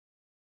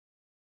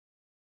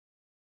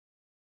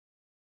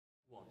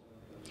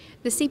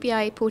The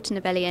CBI Porter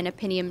Novelli and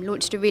Opinium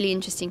launched a really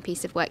interesting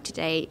piece of work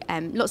today,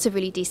 lots of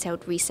really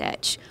detailed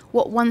research.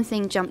 What one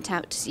thing jumped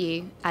out to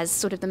you as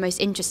sort of the most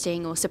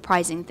interesting or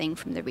surprising thing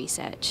from the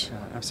research?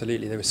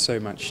 Absolutely, there was so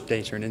much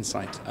data and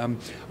insight.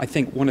 I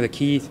think one of the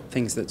key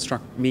things that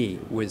struck me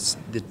was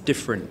the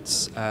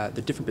different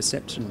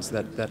perceptions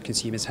that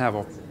consumers have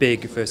of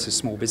big versus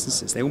small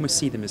businesses. They almost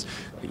see them as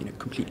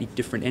completely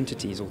different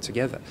entities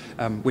altogether.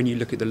 When you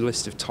look at the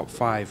list of top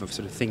 5 of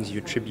sort of things you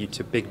attribute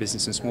to big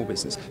business and small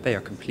business, they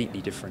are completely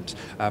different,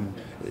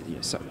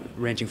 so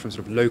ranging from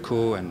sort of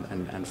local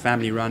and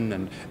family-run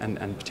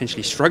and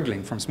potentially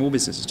struggling from small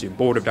businesses to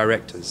board of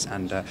directors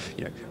and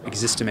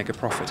exist to make a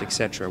profit,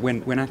 etc.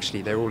 When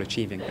actually they're all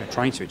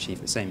trying to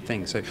achieve the same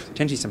thing. So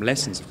potentially some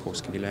lessons, of course,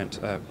 can be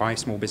learnt by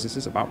small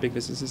businesses about big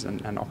businesses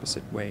and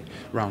opposite way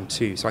round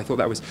too. So I thought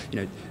that was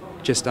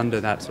just under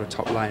that sort of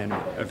top line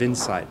of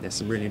insight. There's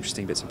some really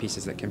interesting bits and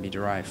pieces that can be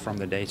derived from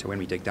the data when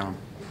we dig down.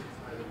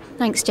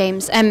 Thanks,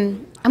 James.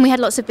 And we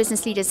had lots of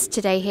business leaders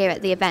today here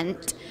at the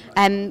event.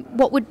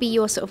 What would be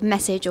your sort of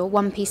message or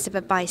one piece of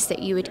advice that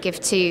you would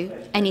give to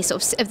any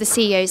sort of the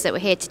CEOs that were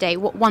here today?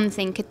 What one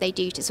thing could they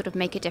do to sort of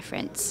make a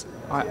difference?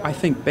 I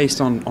think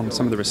based on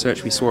some of the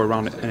research we saw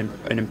around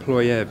an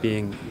employer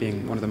being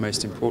one of the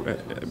most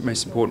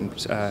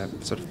important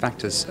sort of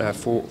factors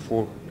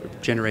for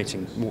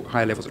generating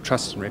higher levels of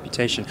trust and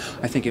reputation,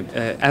 I think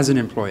as an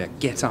employer,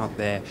 get out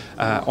there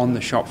on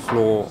the shop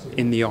floor,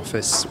 in the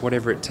office,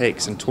 whatever it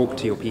takes, and talk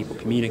to your people,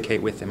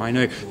 communicate with them. I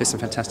know there's some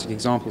fantastic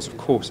examples, of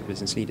course, of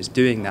business leaders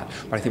doing that,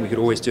 but I think we could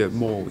always do it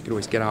more. We could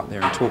always get out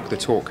there and talk the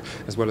talk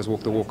as well as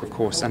walk the walk, of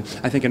course. And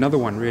I think another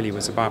one really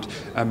was about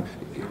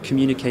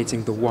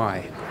communicating the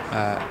why.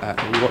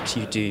 What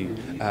you do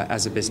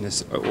as a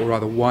business, or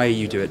rather why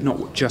you do it,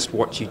 not just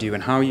what you do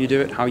and how you do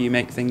it, how you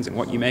make things and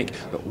what you make,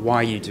 but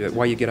why you do it,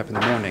 why you get up in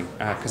the morning,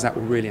 because that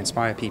will really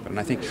inspire people. And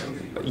I think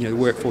the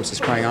workforce is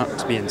crying out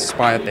to be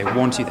inspired. They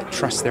want to, they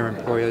trust their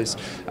employers,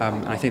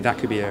 and I think that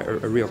could be a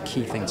real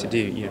key thing to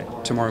do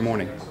tomorrow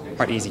morning.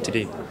 Quite easy to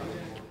do.